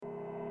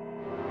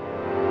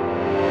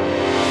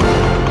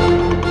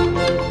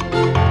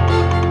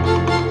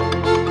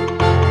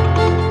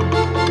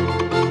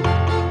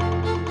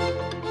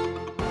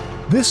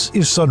This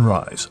is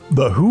Sunrise,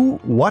 the who,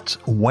 what,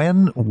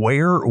 when,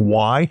 where,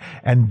 why,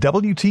 and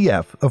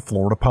WTF of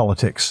Florida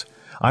politics.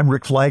 I'm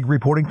Rick Flagg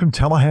reporting from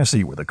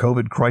Tallahassee, where the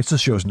COVID crisis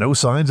shows no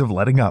signs of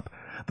letting up.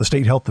 The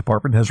state health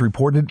department has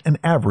reported an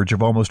average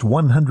of almost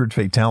 100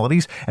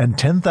 fatalities and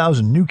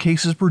 10,000 new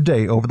cases per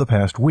day over the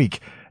past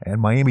week,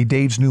 and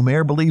Miami-Dade's new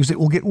mayor believes it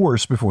will get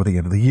worse before the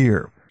end of the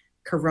year.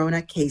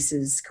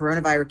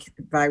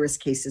 Coronavirus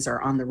cases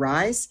are on the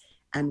rise,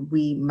 and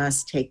we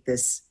must take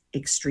this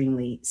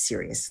extremely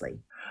seriously.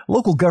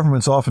 Local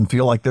governments often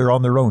feel like they're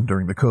on their own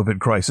during the COVID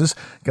crisis.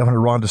 Governor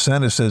Ron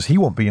DeSantis says he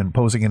won't be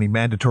imposing any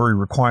mandatory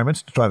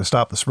requirements to try to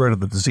stop the spread of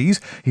the disease.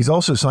 He's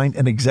also signed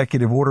an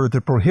executive order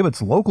that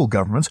prohibits local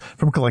governments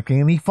from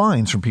collecting any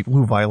fines from people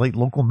who violate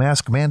local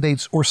mask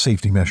mandates or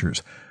safety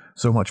measures.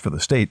 So much for the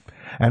state.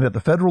 And at the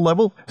federal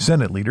level,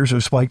 Senate leaders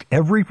have spiked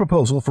every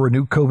proposal for a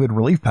new COVID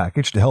relief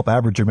package to help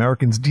average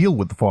Americans deal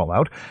with the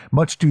fallout,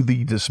 much to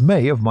the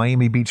dismay of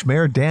Miami Beach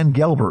Mayor Dan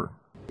Gelber.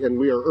 And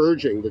we are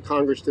urging the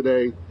Congress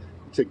today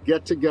to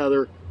get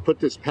together, put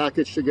this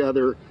package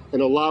together,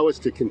 and allow us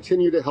to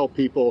continue to help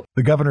people.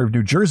 The governor of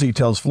New Jersey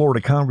tells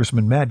Florida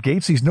Congressman Matt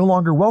Gaetz he's no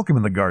longer welcome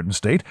in the Garden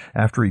State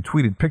after he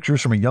tweeted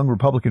pictures from a young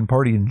Republican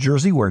party in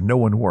Jersey where no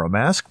one wore a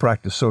mask,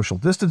 practiced social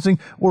distancing,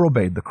 or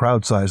obeyed the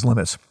crowd size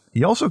limits.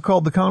 He also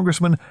called the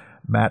congressman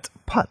Matt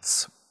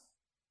Putz.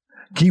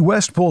 Key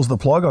West pulls the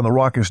plug on the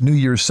raucous New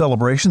Year's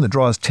celebration that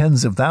draws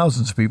tens of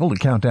thousands of people to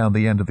count down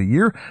the end of the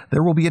year.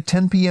 There will be a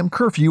 10 p.m.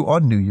 curfew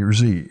on New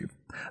Year's Eve.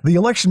 The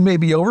election may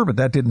be over, but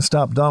that didn't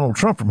stop Donald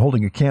Trump from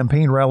holding a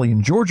campaign rally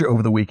in Georgia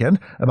over the weekend,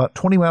 about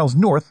 20 miles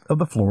north of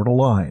the Florida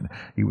line.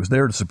 He was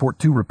there to support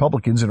two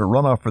Republicans in a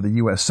runoff for the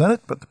U.S.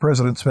 Senate, but the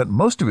president spent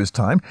most of his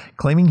time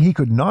claiming he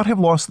could not have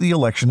lost the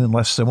election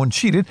unless someone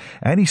cheated,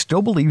 and he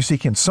still believes he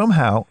can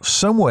somehow,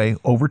 some way,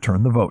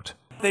 overturn the vote.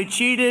 They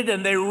cheated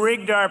and they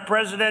rigged our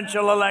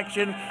presidential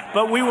election,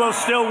 but we will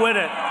still win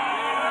it.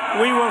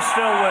 We will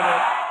still win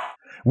it.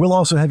 We'll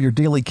also have your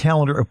daily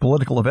calendar of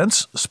political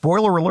events.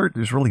 Spoiler alert,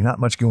 there's really not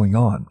much going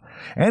on.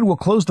 And we'll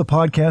close the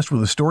podcast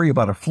with a story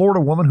about a Florida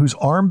woman whose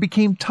arm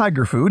became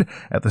tiger food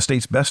at the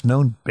state's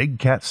best-known Big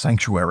Cat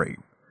Sanctuary.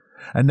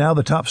 And now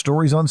the top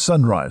stories on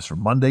Sunrise for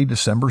Monday,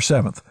 December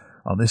 7th.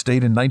 On this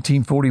date in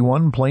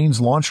 1941, planes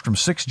launched from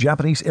 6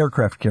 Japanese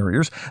aircraft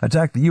carriers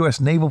attacked the U.S.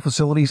 naval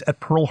facilities at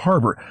Pearl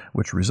Harbor,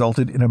 which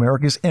resulted in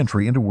America's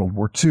entry into World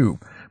War II.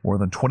 More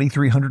than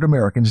 2,300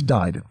 Americans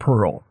died at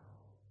Pearl.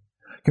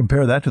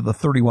 Compare that to the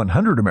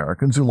 3,100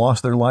 Americans who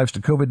lost their lives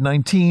to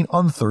COVID-19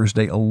 on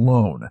Thursday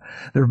alone.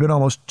 There have been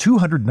almost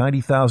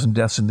 290,000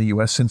 deaths in the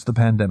U.S. since the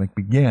pandemic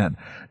began.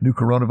 New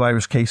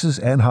coronavirus cases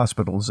and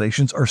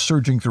hospitalizations are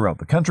surging throughout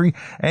the country,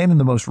 and in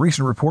the most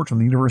recent report from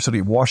the University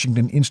of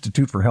Washington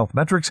Institute for Health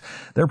Metrics,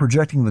 they're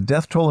projecting the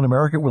death toll in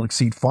America will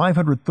exceed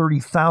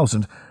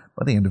 530,000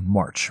 by the end of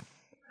March.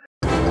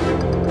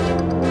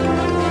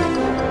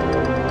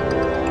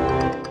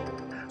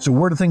 So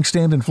where do things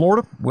stand in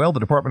Florida? Well, the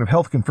Department of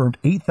Health confirmed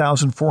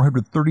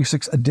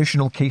 8,436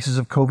 additional cases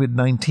of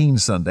COVID-19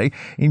 Sunday,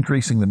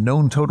 increasing the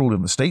known total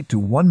in the state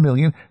to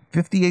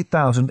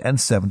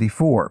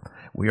 1,058,074.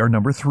 We are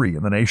number 3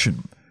 in the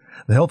nation.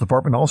 The health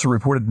department also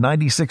reported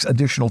 96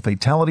 additional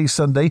fatalities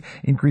Sunday,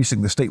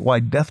 increasing the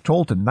statewide death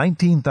toll to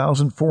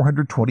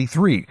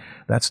 19,423.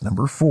 That's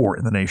number 4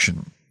 in the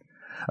nation.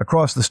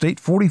 Across the state,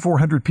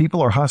 4,400 people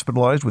are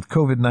hospitalized with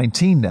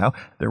COVID-19 now.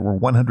 There were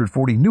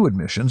 140 new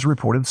admissions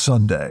reported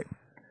Sunday.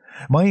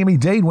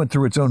 Miami-Dade went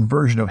through its own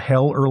version of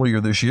hell earlier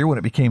this year when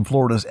it became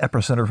Florida's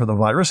epicenter for the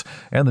virus,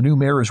 and the new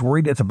mayor is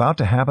worried it's about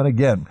to happen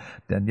again.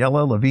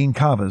 Daniela Levine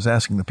Cava is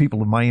asking the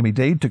people of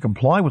Miami-Dade to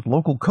comply with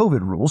local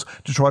COVID rules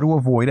to try to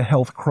avoid a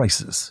health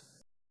crisis.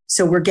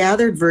 So we're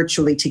gathered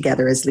virtually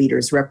together as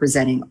leaders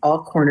representing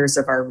all corners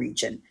of our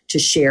region to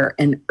share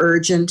an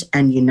urgent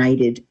and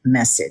united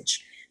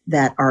message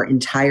that our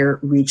entire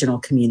regional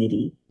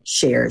community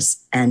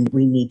shares, and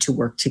we need to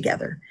work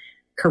together.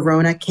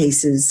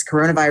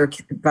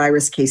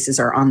 Coronavirus cases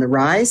are on the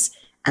rise,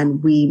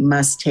 and we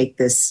must take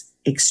this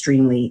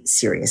extremely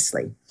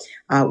seriously.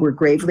 We're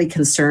gravely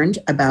concerned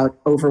about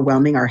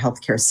overwhelming our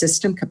healthcare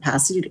system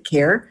capacity to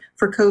care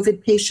for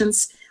COVID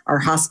patients. Our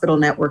hospital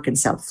network in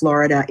South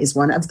Florida is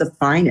one of the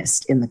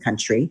finest in the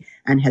country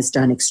and has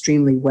done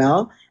extremely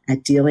well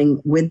at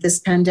dealing with this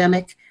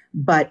pandemic.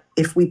 But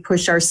if we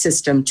push our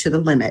system to the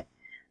limit,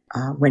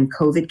 when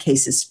COVID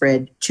cases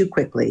spread too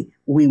quickly,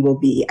 we will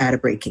be at a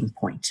breaking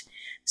point.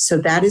 So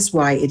that is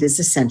why it is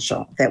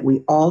essential that we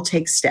all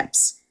take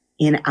steps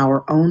in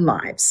our own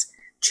lives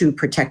to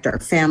protect our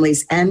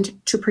families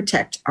and to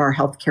protect our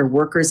healthcare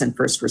workers and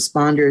first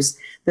responders,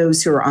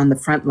 those who are on the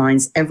front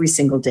lines every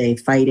single day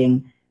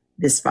fighting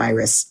this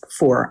virus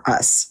for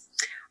us.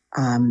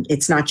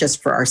 It's not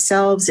just for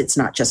ourselves. It's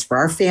not just for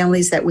our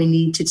families that we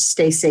need to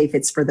stay safe.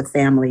 It's for the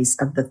families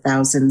of the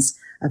thousands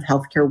of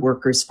healthcare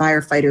workers,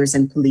 firefighters,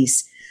 and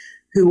police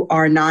who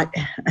are not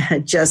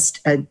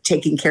just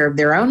taking care of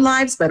their own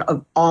lives, but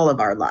of all of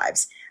our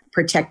lives.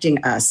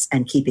 protecting us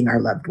and keeping our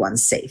loved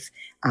ones safe.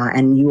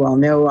 And you all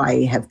know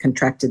I have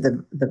contracted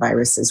the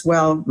virus as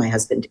well. My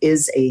husband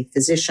is a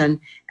physician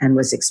and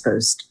was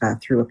exposed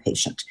through a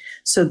patient.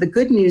 So the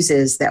good news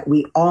is that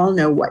we all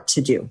know what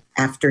to do.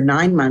 After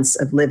 9 months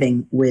of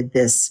living with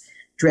this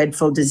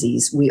dreadful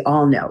disease, we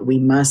all know we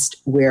must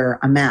wear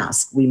a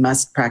mask. We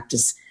must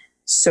practice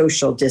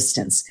social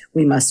distance.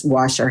 We must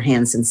wash our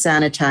hands and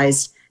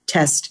sanitize,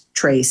 test,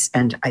 trace,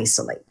 and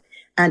isolate.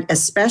 And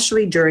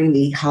especially during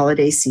the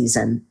holiday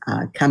season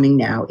coming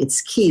now,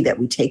 it's key that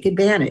we take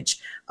advantage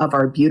of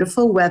our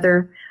beautiful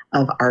weather,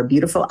 of our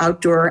beautiful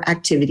outdoor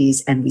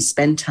activities, and we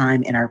spend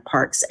time in our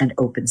parks and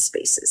open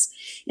spaces.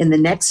 In the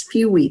next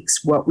few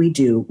weeks, what we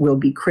do will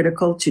be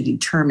critical to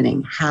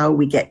determining how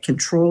we get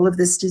control of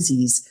this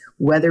disease,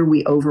 whether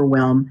we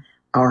overwhelm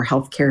our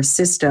healthcare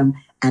system,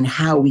 and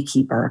how we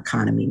keep our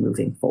economy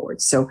moving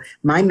forward. So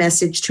my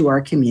message to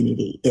our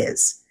community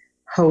is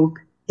hope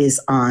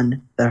is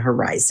on the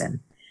horizon.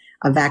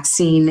 A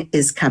vaccine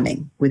is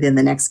coming within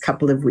the next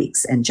couple of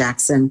weeks, and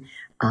Jackson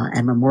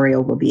and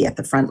Memorial will be at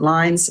the front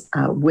lines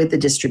with the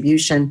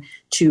distribution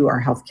to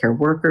our healthcare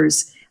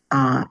workers.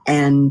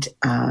 And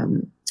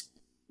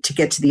to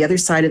get to the other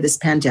side of this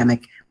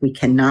pandemic, we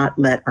cannot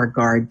let our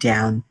guard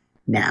down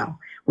now.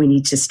 We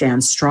need to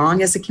stand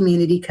strong as a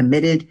community,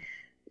 committed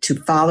to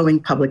following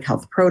public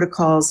health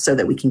protocols so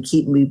that we can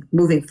keep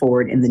moving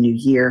forward in the new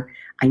year.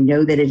 I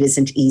know that it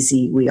isn't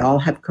easy. We all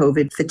have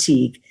COVID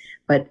fatigue,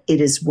 but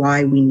it is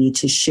why we need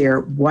to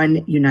share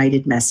one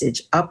united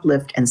message,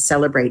 uplift and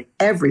celebrate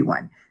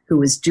everyone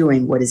who is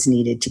doing what is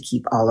needed to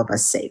keep all of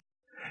us safe.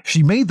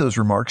 She made those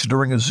remarks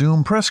during a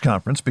Zoom press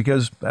conference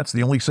because that's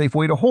the only safe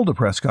way to hold a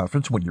press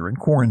conference when you're in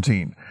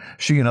quarantine.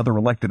 She and other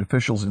elected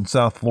officials in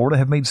South Florida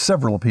have made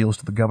several appeals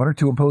to the governor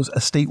to impose a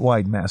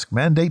statewide mask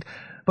mandate,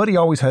 but he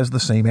always has the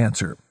same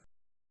answer.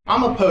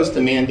 I'm opposed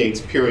to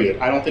mandates, period.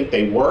 I don't think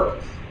they work.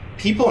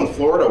 People in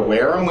Florida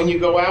wear them when you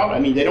go out. I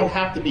mean, they don't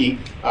have to be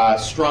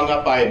strung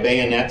up by a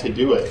bayonet to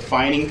do it.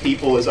 Fining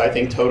people is, I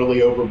think,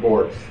 totally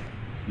overboard.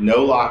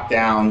 No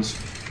lockdowns,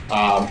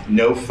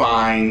 no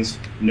fines,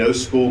 no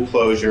school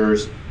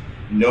closures.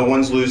 No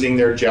one's losing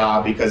their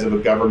job because of a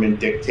government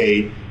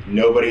dictate.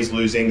 Nobody's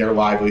losing their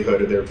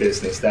livelihood or their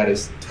business. That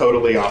is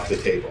totally off the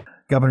table.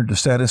 Governor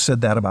DeSantis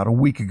said that about a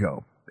week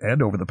ago.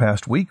 And over the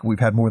past week, we've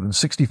had more than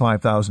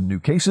 65,000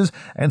 new cases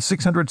and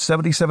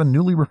 677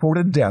 newly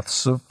reported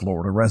deaths of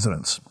Florida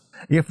residents.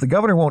 If the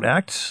governor won't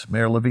act,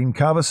 Mayor Levine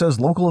Cava says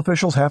local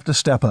officials have to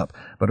step up.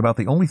 But about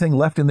the only thing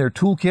left in their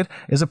toolkit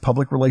is a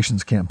public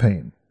relations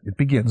campaign. It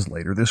begins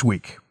later this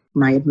week.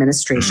 My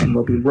administration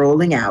will be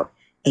rolling out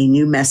a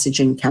new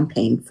messaging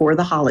campaign for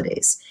the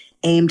holidays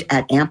aimed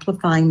at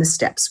amplifying the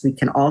steps we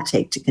can all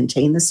take to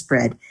contain the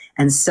spread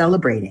and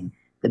celebrating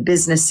the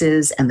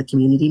businesses and the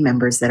community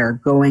members that are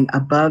going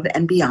above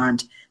and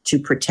beyond to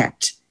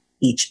protect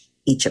each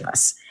of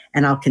us.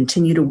 And I'll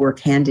continue to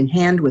work hand in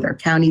hand with our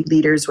county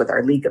leaders, with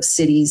our League of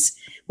Cities,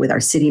 with our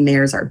city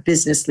mayors, our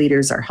business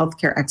leaders, our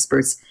healthcare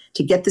experts,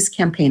 to get this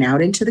campaign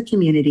out into the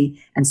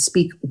community and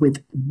speak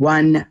with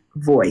one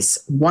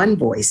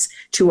voice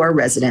to our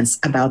residents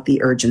about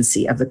the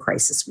urgency of the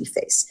crisis we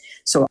face.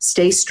 So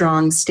stay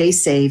strong, stay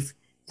safe.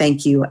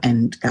 Thank you,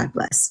 and God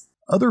bless.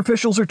 Other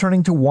officials are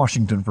turning to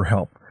Washington for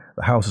help.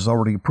 The House has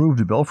already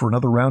approved a bill for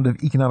another round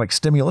of economic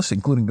stimulus,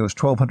 including those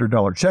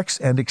 $1,200 checks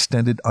and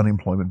extended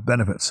unemployment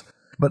benefits.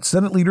 But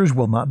Senate leaders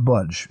will not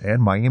budge,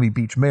 and Miami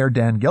Beach Mayor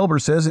Dan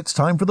Gelber says it's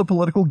time for the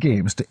political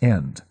games to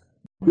end.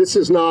 This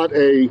is not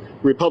a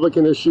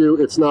Republican issue.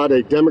 It's not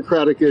a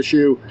Democratic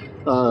issue.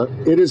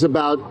 It is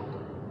about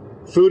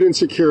food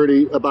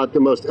insecurity, about the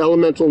most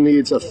elemental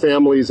needs of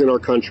families in our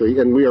country.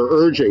 And we are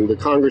urging the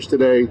Congress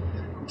today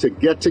to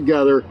get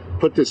together,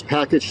 put this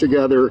package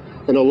together,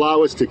 and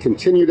allow us to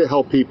continue to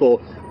help people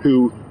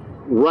who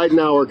right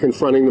now are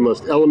confronting the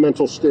most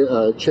elemental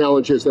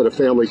challenges that a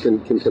family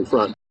can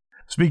confront.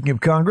 Speaking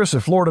of Congress, a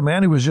Florida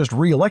man who was just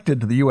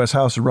re-elected to the U.S.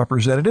 House of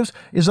Representatives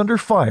is under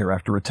fire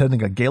after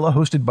attending a gala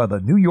hosted by the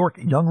New York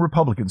Young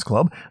Republicans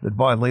Club that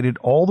violated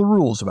all the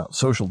rules about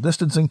social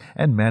distancing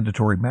and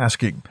mandatory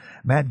masking.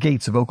 Matt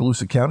Gaetz of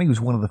Okaloosa County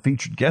was one of the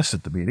featured guests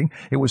at the meeting.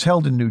 It was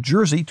held in New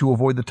Jersey to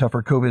avoid the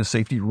tougher COVID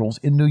safety rules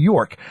in New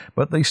York,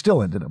 but they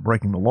still ended up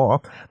breaking the law.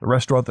 The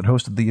restaurant that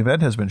hosted the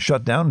event has been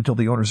shut down until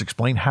the owners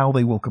explain how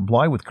they will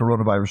comply with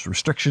coronavirus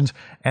restrictions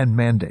and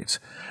mandates.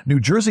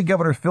 New Jersey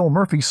Governor Phil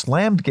Murphy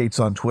slammed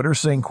Gaetz on Twitter,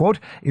 saying, quote,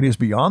 "It is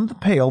beyond the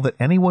pale that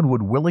anyone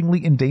would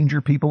willingly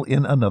endanger people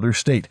in another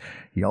state."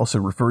 He also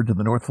referred to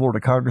the North Florida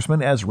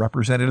congressman as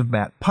Representative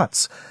Matt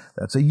Putz.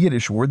 That's a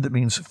Yiddish word that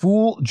means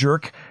fool,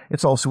 jerk.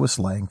 It's also a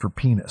slang for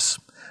penis.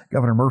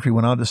 Governor Murphy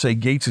went on to say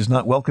Gaetz is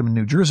not welcome in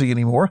New Jersey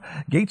anymore.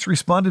 Gaetz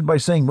responded by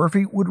saying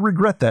Murphy would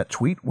regret that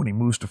tweet when he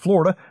moves to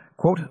Florida,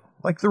 quote,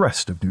 "like the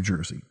rest of New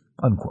Jersey,"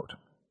 unquote.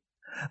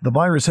 The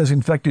virus has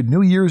infected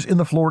New Year's in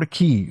the Florida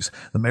Keys.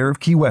 The mayor of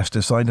Key West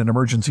has signed an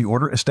emergency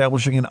order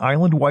establishing an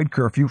island-wide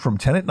curfew from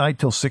 10 at night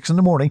till 6 in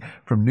the morning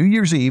from New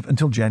Year's Eve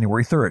until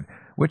January 3rd.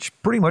 which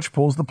pretty much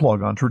pulls the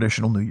plug on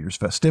traditional New Year's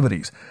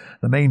festivities.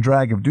 The main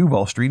drag of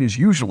Duval Street is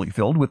usually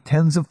filled with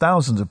tens of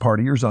thousands of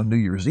partiers on New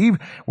Year's Eve,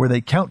 where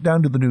they count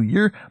down to the new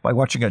year by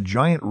watching a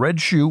giant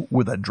red shoe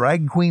with a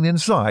drag queen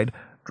inside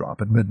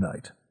drop at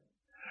midnight.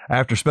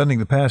 After spending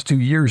the past 2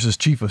 years as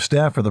chief of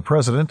staff for the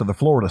president of the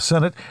Florida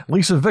Senate,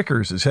 Lisa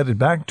Vickers is headed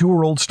back to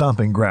her old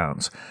stomping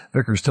grounds.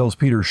 Vickers tells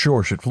Peter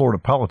Schorsch at Florida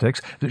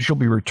Politics that she'll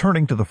be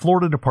returning to the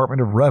Florida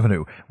Department of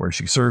Revenue, where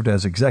she served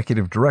as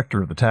executive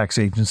director of the tax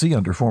agency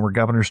under former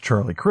governors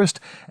Charlie Crist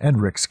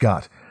and Rick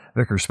Scott.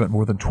 Vickers spent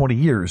more than 20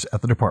 years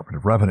at the Department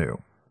of Revenue.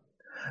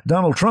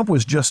 Donald Trump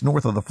was just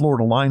north of the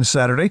Florida line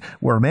Saturday,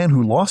 where a man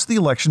who lost the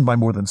election by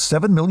more than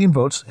 7 million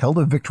votes held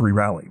a victory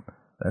rally.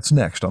 That's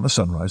next on the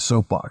Sunrise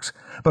Soapbox.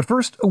 But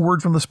first, a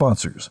word from the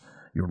sponsors.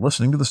 You're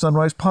listening to the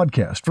Sunrise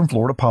Podcast from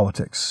Florida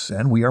Politics,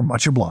 and we are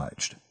much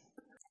obliged.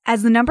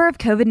 As the number of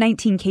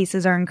COVID-19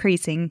 cases are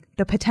increasing,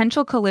 the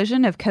potential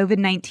collision of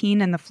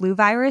COVID-19 and the flu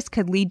virus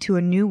could lead to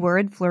a new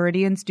word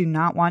Floridians do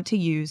not want to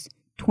use: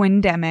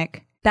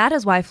 twindemic. That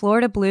is why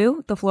Florida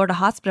Blue, the Florida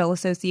Hospital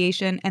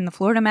Association, and the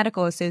Florida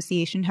Medical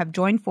Association have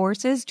joined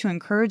forces to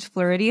encourage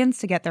Floridians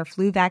to get their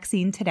flu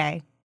vaccine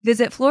today.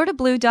 Visit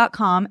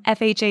floridablue.com,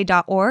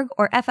 FHA.org,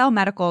 or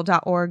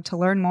flmedical.org to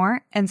learn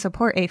more and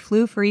support a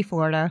flu-free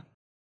Florida.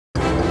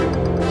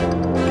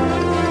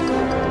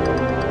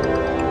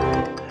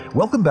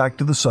 Welcome back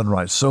to the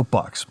Sunrise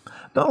Soapbox.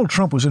 Donald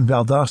Trump was in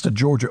Valdosta,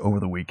 Georgia over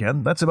the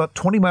weekend. That's about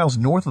 20 miles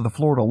north of the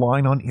Florida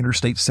line on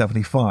Interstate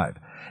 75.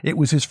 It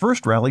was his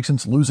first rally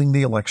since losing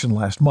the election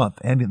last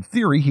month, and in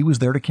theory, he was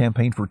there to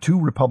campaign for 2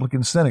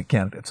 Republican Senate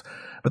candidates.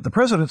 But the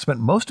president spent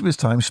most of his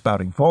time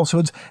spouting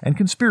falsehoods and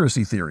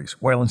conspiracy theories,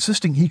 while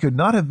insisting he could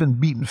not have been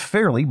beaten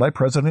fairly by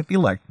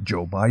President-elect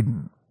Joe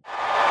Biden.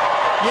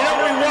 You know,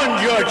 we won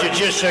Georgia,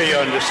 just so you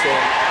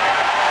understand.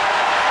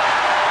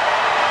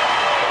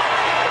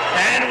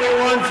 And we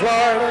won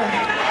Florida,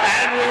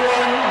 and we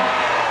won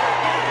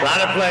a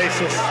lot of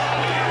places.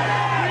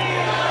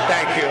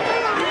 Thank you.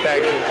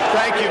 Thank you.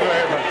 Thank you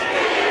very much.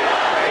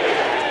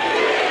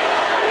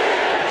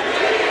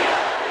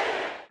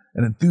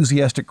 An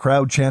enthusiastic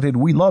crowd chanted,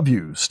 "We love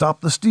you,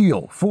 stop the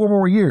steal, 4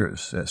 more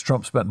years," as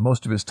Trump spent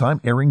most of his time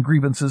airing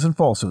grievances and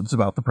falsehoods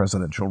about the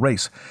presidential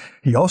race.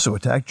 He also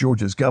attacked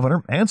Georgia's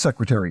governor and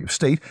Secretary of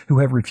State, who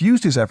have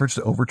refused his efforts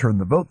to overturn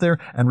the vote there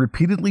and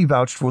repeatedly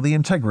vouched for the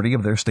integrity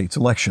of their state's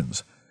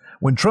elections.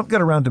 When Trump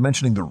got around to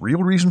mentioning the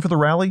real reason for the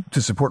rally,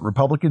 to support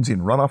Republicans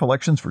in runoff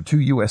elections for 2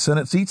 U.S.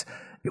 Senate seats,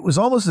 it was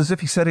almost as if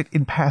he said it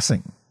in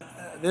passing.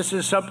 This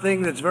is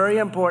something that's very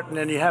important,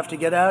 and you have to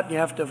get out and you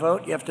have to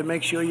vote. You have to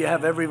make sure you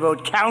have every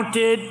vote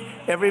counted.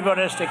 Every vote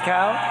has to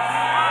count.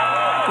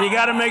 You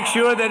got to make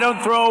sure they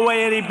don't throw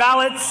away any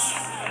ballots.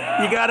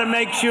 You got to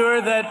make sure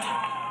that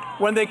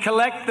when they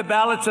collect the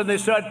ballots and they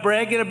start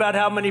bragging about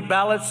how many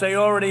ballots they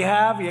already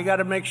have, you got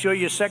to make sure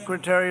your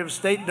Secretary of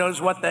State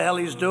knows what the hell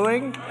he's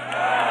doing.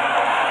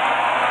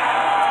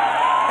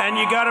 And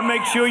you got to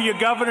make sure your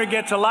governor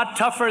gets a lot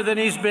tougher than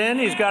he's been.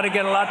 He's got to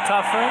get a lot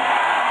tougher.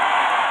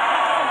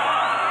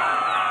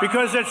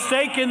 Because at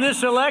stake in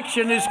this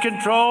election is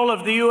control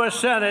of the U.S.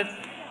 Senate,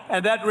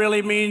 and that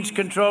really means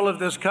control of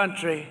this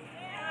country.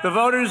 The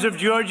voters of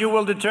Georgia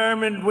will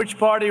determine which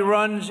party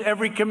runs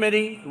every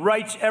committee,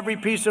 writes every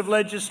piece of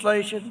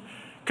legislation,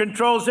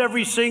 controls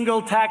every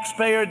single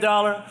taxpayer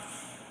dollar.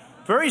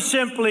 Very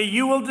simply,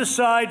 you will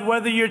decide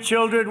whether your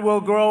children will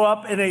grow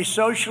up in a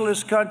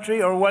socialist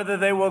country or whether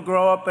they will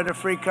grow up in a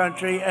free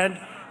country. And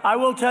I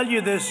will tell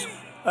you this,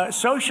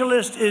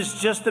 socialist is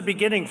just the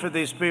beginning for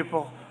these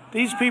people.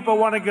 These people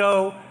want to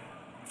go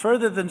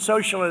further than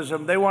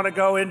socialism. They want to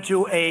go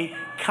into a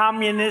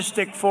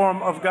communistic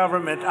form of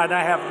government, and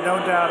I have no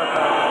doubt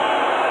about it.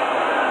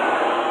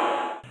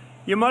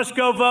 You must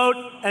go vote,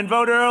 and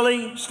vote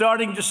early,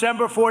 starting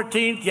December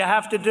 14th. You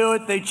have to do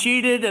it. They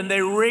cheated and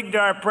they rigged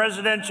our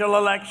presidential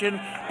election,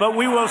 but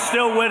we will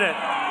still win it.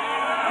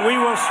 We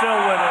will still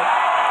win it.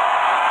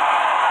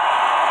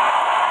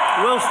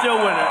 We'll still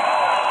win it.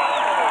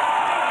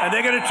 And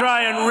they're going to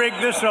try and rig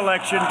this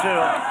election,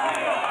 too.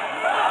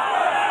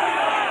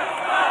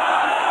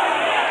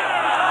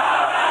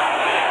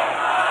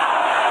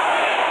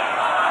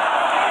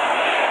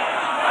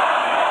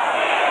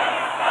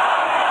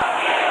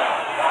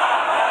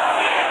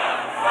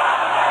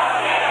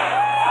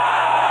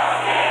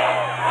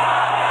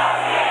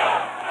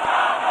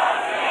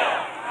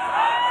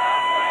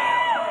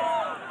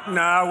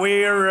 No,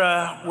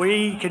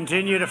 we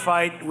continue to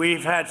fight.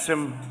 We've had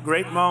some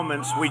great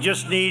moments. We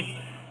just need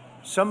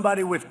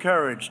somebody with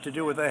courage to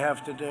do what they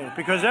have to do,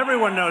 because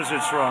everyone knows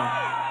it's wrong.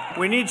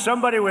 We need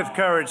somebody with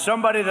courage,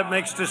 somebody that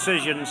makes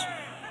decisions.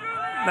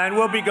 And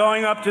we'll be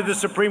going up to the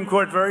Supreme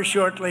Court very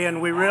shortly,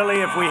 and we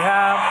really, if we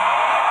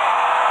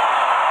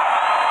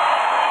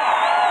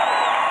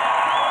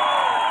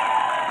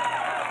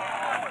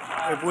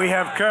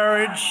have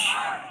courage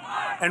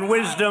and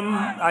wisdom,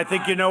 I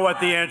think you know what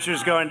the answer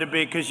is going to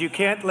be, because you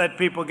can't let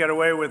people get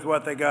away with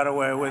what they got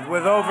away with.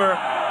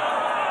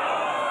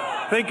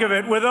 Think of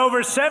it, with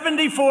over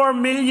 74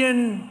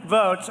 million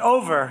votes,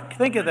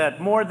 think of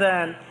that, more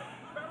than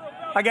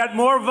I got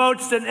more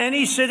votes than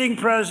any sitting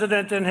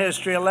president in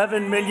history,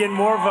 11 million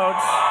more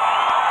votes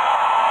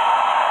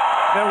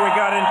than we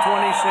got in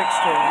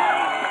 2016.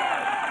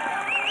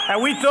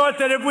 And we thought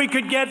that if we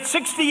could get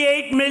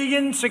 68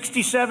 million,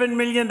 67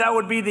 million, that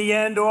would be the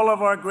end. All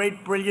of our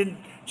great, brilliant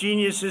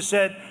geniuses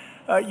said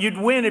you'd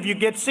win. If you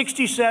get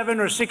 67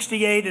 or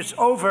 68, it's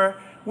over.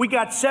 We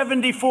got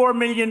 74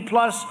 million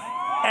plus,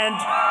 and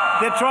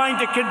they're trying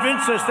to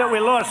convince us that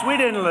we lost. We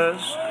didn't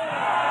lose.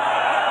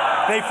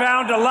 They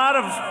found a lot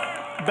of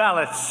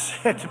ballots,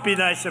 to be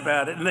nice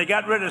about it, and they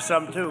got rid of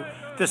some, too.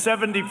 The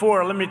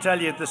 74, let me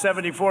tell you, the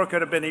 74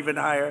 could have been even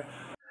higher.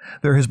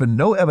 There has been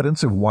no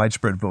evidence of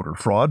widespread voter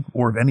fraud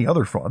or of any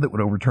other fraud that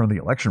would overturn the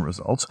election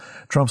results.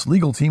 Trump's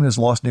legal team has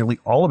lost nearly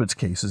all of its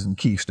cases in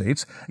key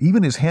states.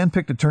 Even his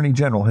hand-picked attorney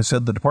general has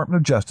said the Department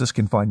of Justice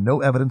can find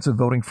no evidence of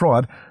voting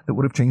fraud that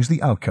would have changed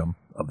the outcome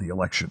of the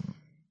election.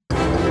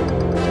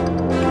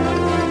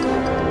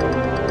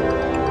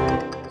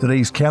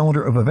 Today's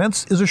calendar of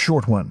events is a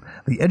short one.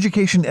 The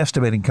Education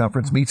Estimating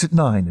Conference meets at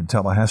 9 in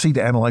Tallahassee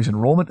to analyze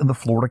enrollment in the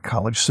Florida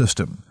college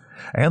system.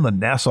 And the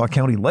Nassau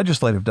County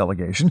Legislative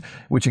Delegation,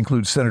 which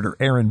includes Senator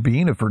Aaron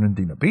Bean of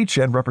Fernandina Beach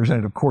and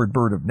Representative Cord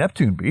Bird of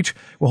Neptune Beach,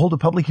 will hold a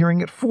public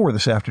hearing at 4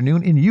 this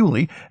afternoon in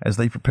Yulee as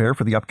they prepare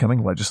for the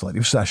upcoming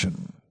legislative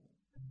session.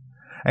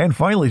 And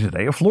finally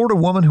today, a Florida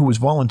woman who was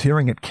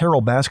volunteering at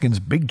Carol Baskin's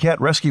Big Cat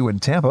Rescue in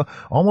Tampa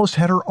almost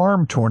had her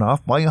arm torn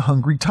off by a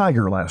hungry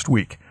tiger last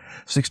week.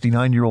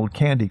 69-year-old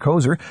Candy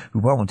Kozer,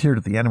 who volunteered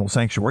at the animal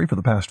sanctuary for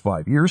the past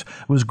 5 years,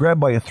 was grabbed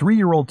by a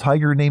 3-year-old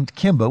tiger named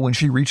Kimba when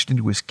she reached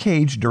into his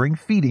cage during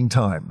feeding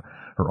time.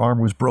 Her arm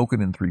was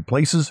broken in 3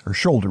 places, her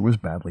shoulder was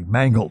badly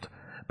mangled.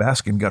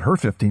 Baskin got her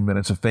 15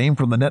 minutes of fame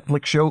from the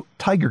Netflix show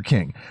Tiger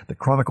King that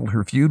chronicled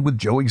her feud with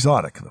Joe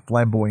Exotic, the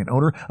flamboyant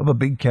owner of a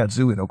big cat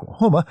zoo in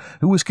Oklahoma,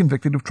 who was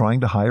convicted of trying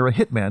to hire a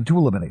hitman to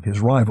eliminate his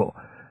rival.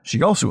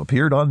 She also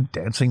appeared on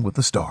Dancing with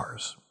the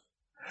Stars.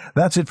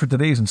 That's it for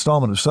today's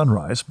installment of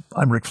Sunrise.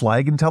 I'm Rick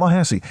Flagg in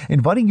Tallahassee,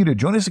 inviting you to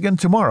join us again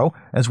tomorrow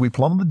as we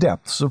plumb the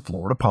depths of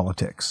Florida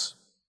politics.